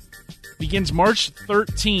 Begins March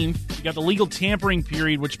 13th. You got the legal tampering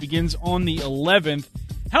period, which begins on the 11th.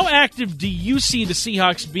 How active do you see the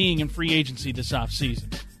Seahawks being in free agency this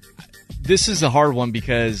offseason? This is a hard one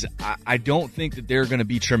because I don't think that they're going to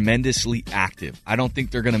be tremendously active. I don't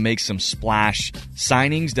think they're going to make some splash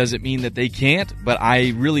signings. Doesn't mean that they can't, but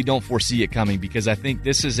I really don't foresee it coming because I think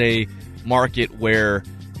this is a market where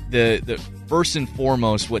the first and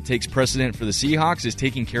foremost, what takes precedent for the Seahawks is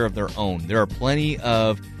taking care of their own. There are plenty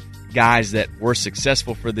of guys that were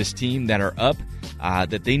successful for this team that are up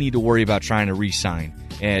that they need to worry about trying to re-sign.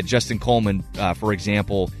 And Justin Coleman, for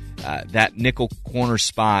example, that nickel corner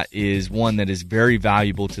spot is one that is very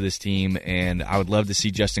valuable to this team, and I would love to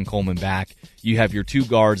see Justin Coleman back. You have your 2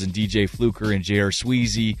 guards in DJ Fluker and J.R.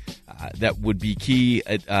 Sweezy that would be key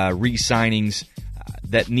re-signings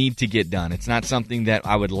that need to get done. It's not something that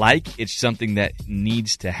I would like. It's something that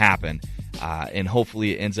needs to happen, and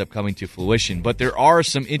hopefully it ends up coming to fruition. But there are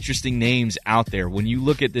some interesting names out there. When you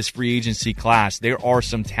look at this free agency class, there are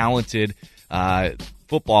some talented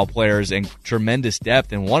football players and tremendous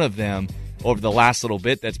depth, and one of them over the last little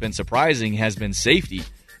bit that's been surprising has been safety.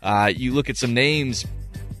 You look at some names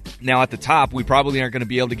now at the top, we probably aren't going to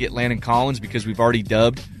be able to get Landon Collins because we've already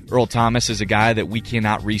dubbed Earl Thomas as a guy that we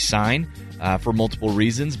cannot re-sign for multiple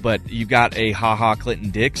reasons, but you've got a Ha-Ha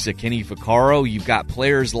Clinton-Dix, a Kenny Vaccaro. You've got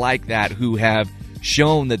players like that who have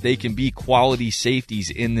shown that they can be quality safeties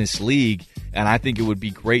in this league, and I think it would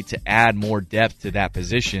be great to add more depth to that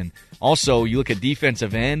position. Also, you look at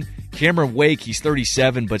defensive end, Cameron Wake, he's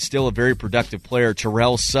 37, but still a very productive player.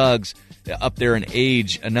 Terrell Suggs, up there in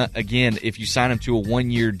age. And again, if you sign him to a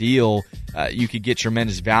 1-year deal, you could get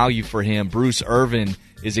tremendous value for him. Bruce Irvin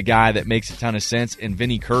is a guy that makes a ton of sense, and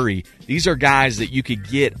Vinny Curry. These are guys that you could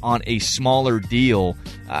get on a smaller deal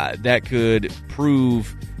that could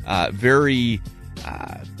prove very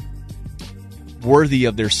worthy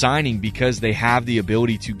of their signing because they have the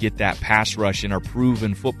ability to get that pass rush and are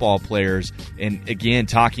proven football players. And again,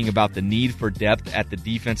 talking about the need for depth at the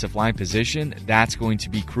defensive line position, that's going to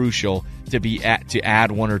be crucial to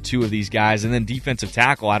add 1 or 2 of these guys. And then defensive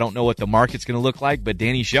tackle, I don't know what the market's going to look like, but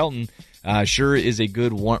Danny Shelton sure is a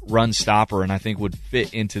good run stopper, and I think would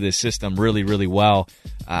fit into this system really, really well.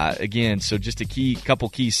 Again, so just a couple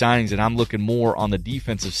key signings, and I'm looking more on the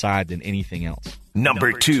defensive side than anything else.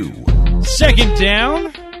 Number 2. Second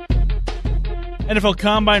down. NFL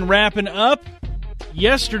Combine wrapping up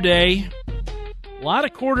yesterday. A lot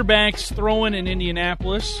of quarterbacks throwing in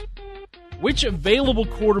Indianapolis. Which available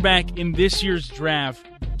quarterback in this year's draft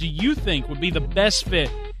do you think would be the best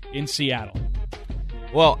fit in Seattle?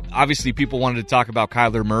 Well, obviously people wanted to talk about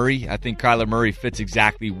Kyler Murray. I think Kyler Murray fits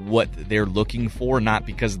exactly what they're looking for, not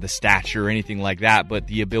because of the stature or anything like that, but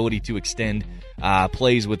the ability to extend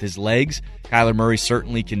plays with his legs. Kyler Murray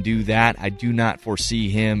certainly can do that. I do not foresee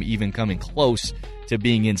him even coming close to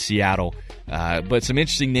being in Seattle. But some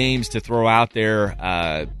interesting names to throw out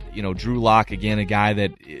there. Drew Lock, again, a guy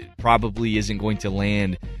that probably isn't going to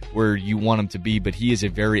land where you want him to be, but he is a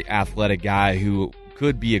very athletic guy who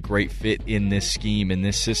could be a great fit in this scheme, in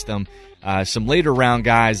this system. Some later round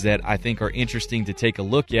guys that I think are interesting to take a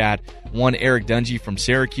look at. One, Eric Dungy from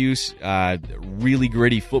Syracuse, really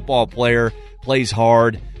gritty football player, plays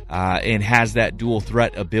hard, and has that dual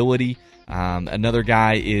threat ability. Another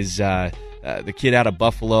guy is the kid out of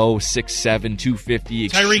Buffalo, 6'7", 250.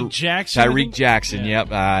 Tyreek Jackson? Tyreek Jackson, yep.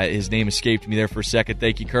 His name escaped me there for a second.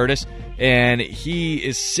 Thank you, Curtis. And he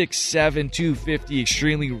is 6'7", 250,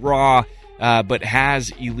 extremely raw, but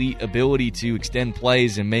has elite ability to extend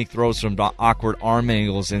plays and make throws from awkward arm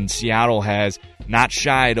angles. And Seattle has not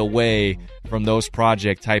shied away from those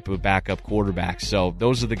project type of backup quarterbacks. So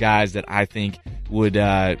those are the guys that I think would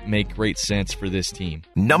make great sense for this team.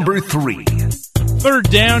 Number 3. Third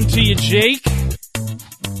down to you, Jake.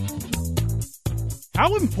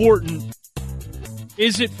 How important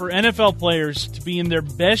is it for NFL players to be in their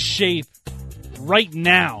best shape right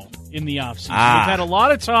now in the offseason? We've had a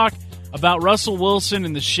lot of talk about Russell Wilson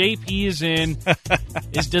and the shape he is in.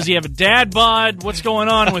 Does he have a dad bod? What's going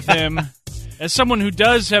on with him? As someone who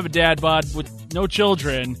does have a dad bod with no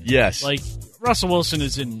children, yes, Russell Wilson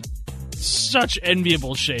is in such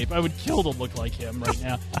enviable shape. I would kill to look like him right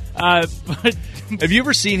now. But have you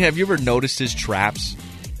ever noticed his traps?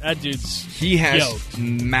 That dude's he has yoked.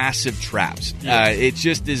 Massive traps. Yeah. It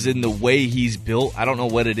just is in the way he's built. I don't know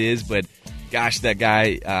what it is, but gosh, that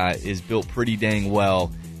guy is built pretty dang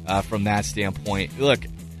well from that standpoint. Look,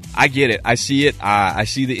 I get it. I see it. I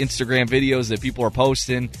see the Instagram videos that people are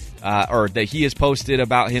posting, or that he has posted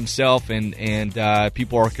about himself, and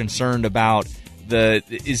people are concerned about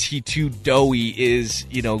is he too doughy? Is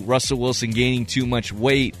Russell Wilson gaining too much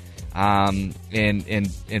weight? And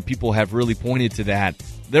people have really pointed to that.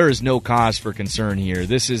 There is no cause for concern here.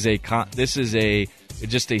 This is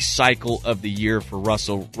just a cycle of the year for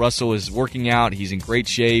Russell. Russell is working out. He's in great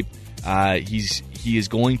shape. He is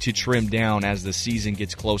going to trim down as the season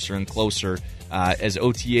gets closer and closer. As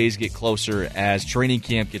OTAs get closer, as training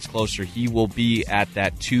camp gets closer, he will be at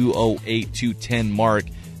that 208, 210 mark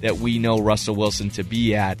that we know Russell Wilson to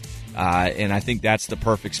be at. And I think that's the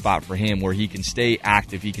perfect spot for him, where he can stay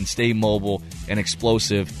active, he can stay mobile and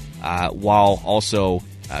explosive, while also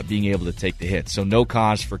being able to take the hit. So no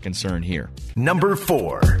cause for concern here. Number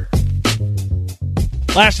 4.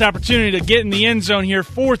 Last opportunity to get in the end zone here.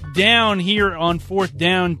 Fourth down here on fourth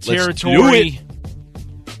down territory. Let's do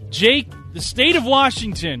it. Jake, the state of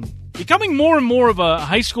Washington becoming more and more of a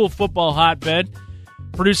high school football hotbed,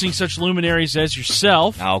 producing such luminaries as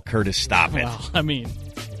yourself. Oh, Curtis, stop it. Well, I mean,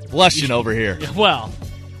 blushing over here. Well,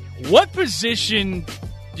 what position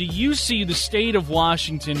do you see the state of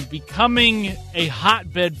Washington becoming a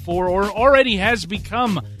hotbed for, or already has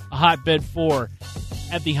become a hotbed for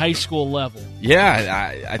at the high school level?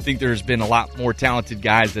 Yeah, I think there's been a lot more talented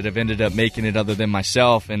guys that have ended up making it other than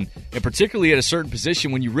myself, and particularly at a certain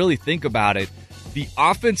position when you really think about it. The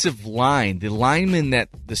offensive line, the linemen that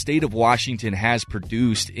the state of Washington has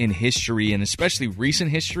produced in history, and especially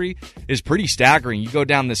recent history, is pretty staggering. You go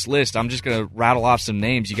down this list, I'm just going to rattle off some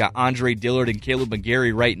names. You got Andre Dillard and Caleb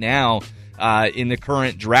McGarry right now in the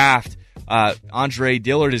current draft. Andre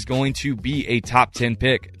Dillard is going to be a top 10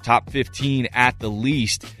 pick, top 15 at the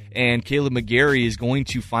least, and Caleb McGarry is going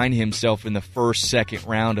to find himself in the first, second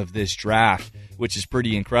round of this draft, which is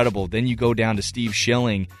pretty incredible. Then you go down to Steve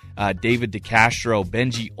Schilling, David DeCastro,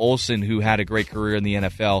 Benji Olsen, who had a great career in the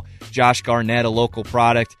NFL, Josh Garnett, a local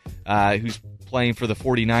product who's playing for the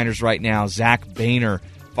 49ers right now, Zach Boehner.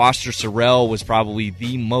 Foster Sorrell was probably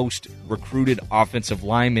the most recruited offensive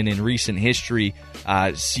lineman in recent history.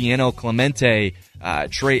 Cieno Clemente,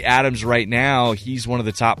 Trey Adams right now, he's one of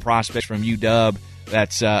the top prospects from UW.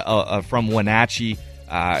 That's from Wenatchee.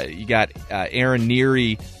 You got Aaron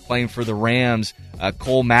Neary playing for the Rams.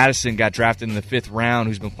 Cole Madison got drafted in the 5th round,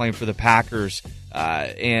 who's been playing for the Packers.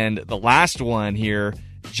 And the last one here,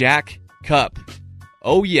 Jack Kupp.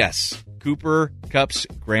 Oh, yes. Cooper Kupp's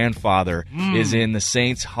grandfather is in the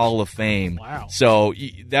Saints Hall of Fame. Wow. So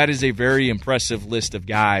that is a very impressive list of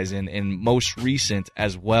guys, and most recent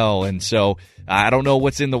as well. And so I don't know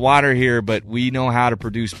what's in the water here, but we know how to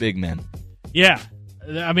produce big men. Yeah.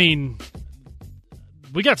 I mean,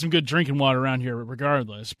 we got some good drinking water around here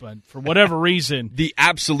regardless, but for whatever reason. The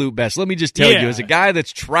absolute best. Let me just tell you, as a guy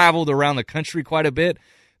that's traveled around the country quite a bit,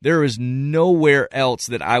 there is nowhere else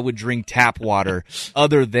that I would drink tap water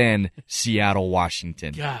other than Seattle,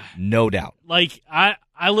 Washington. God. No doubt. Like, I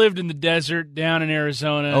lived in the desert down in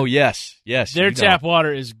Arizona. Oh, yes. Their tap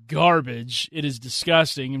water is garbage. It is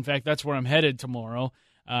disgusting. In fact, that's where I'm headed tomorrow.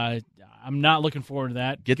 I'm not looking forward to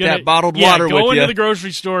that. Get that bottled water with you. Going to the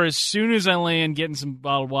grocery store as soon as I land, getting some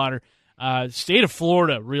bottled water. State of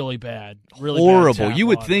Florida, really bad. Really horrible. Bad you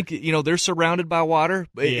would water. think, they're surrounded by water,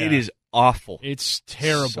 but it is awful. It's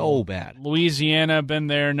terrible. So bad. Louisiana, been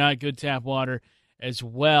there, not good tap water as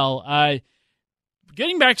well.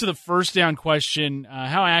 Getting back to the first down question,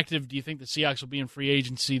 how active do you think the Seahawks will be in free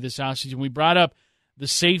agency this offseason? We brought up the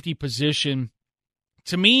safety position.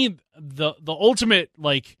 To me, the ultimate,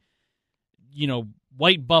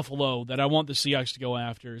 white buffalo that I want the Seahawks to go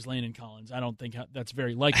after is Landon Collins. I don't think that's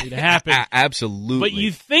very likely to happen. Absolutely. But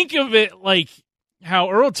you think of it like how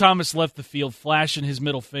Earl Thomas left the field flashing his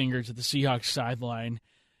middle finger to the Seahawks sideline.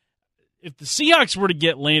 If the Seahawks were to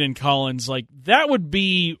get Landon Collins, that would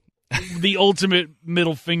be the ultimate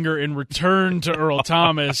middle finger in return to Earl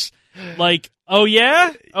Thomas. Oh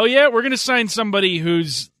yeah, we're going to sign somebody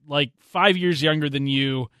who's 5 years younger than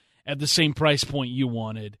you at the same price point you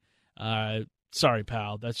wanted. Sorry,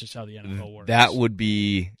 pal. That's just how the NFL works. That would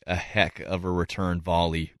be a heck of a return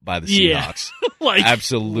volley by the Seahawks.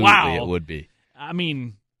 Absolutely, wow. It would be. I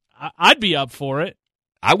mean, I'd be up for it.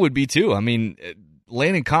 I would be too. I mean,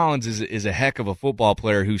 Landon Collins is a heck of a football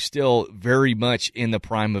player who's still very much in the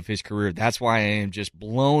prime of his career. That's why I am just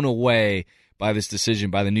blown away by this decision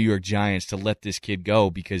by the New York Giants to let this kid go,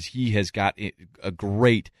 because he has got a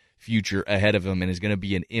great future ahead of him and is going to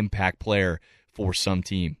be an impact player for some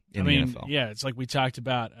team in the NFL. Yeah, it's like we talked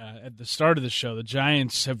about at the start of the show. The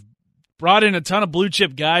Giants have brought in a ton of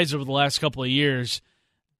blue-chip guys over the last couple of years,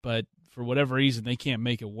 but for whatever reason, they can't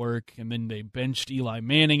make it work. And then they benched Eli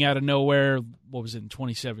Manning out of nowhere. What was it, in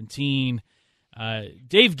 2017?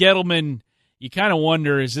 Dave Gettleman, you kind of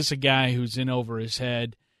wonder, is this a guy who's in over his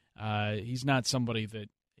head? He's not somebody that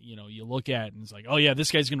you look at and it's like, oh, yeah,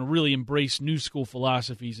 this guy's going to really embrace new school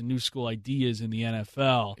philosophies and new school ideas in the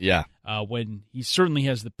NFL. Yeah. When he certainly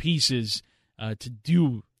has the pieces to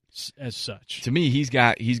do as such. To me, he's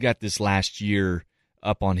got this last year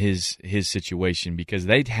up on his situation, because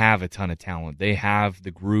they have a ton of talent. They have the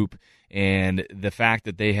group, and the fact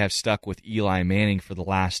that they have stuck with Eli Manning for the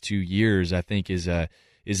last 2 years, I think is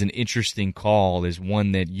an interesting call, is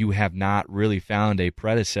one that you have not really found a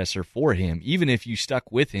predecessor for him. Even if you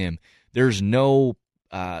stuck with him, there's no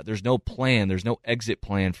plan, there's no exit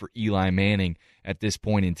plan for Eli Manning at this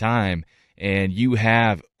point in time. And you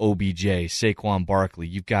have OBJ, Saquon Barkley.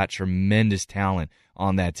 You've got tremendous talent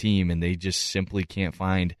on that team, and they just simply can't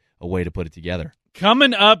find a way to put it together.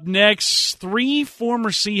 Coming up next, 3 former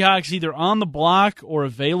Seahawks either on the block or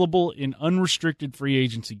available in unrestricted free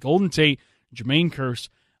agency. Golden Tate, Jermaine Kearse,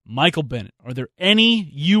 Michael Bennett. Are there any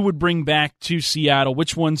you would bring back to Seattle?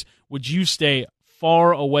 Which ones would you stay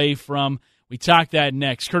far away from? We talk that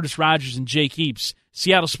next. Curtis Rogers and Jake Heaps,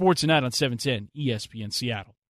 Seattle Sports Tonight on 710 ESPN Seattle.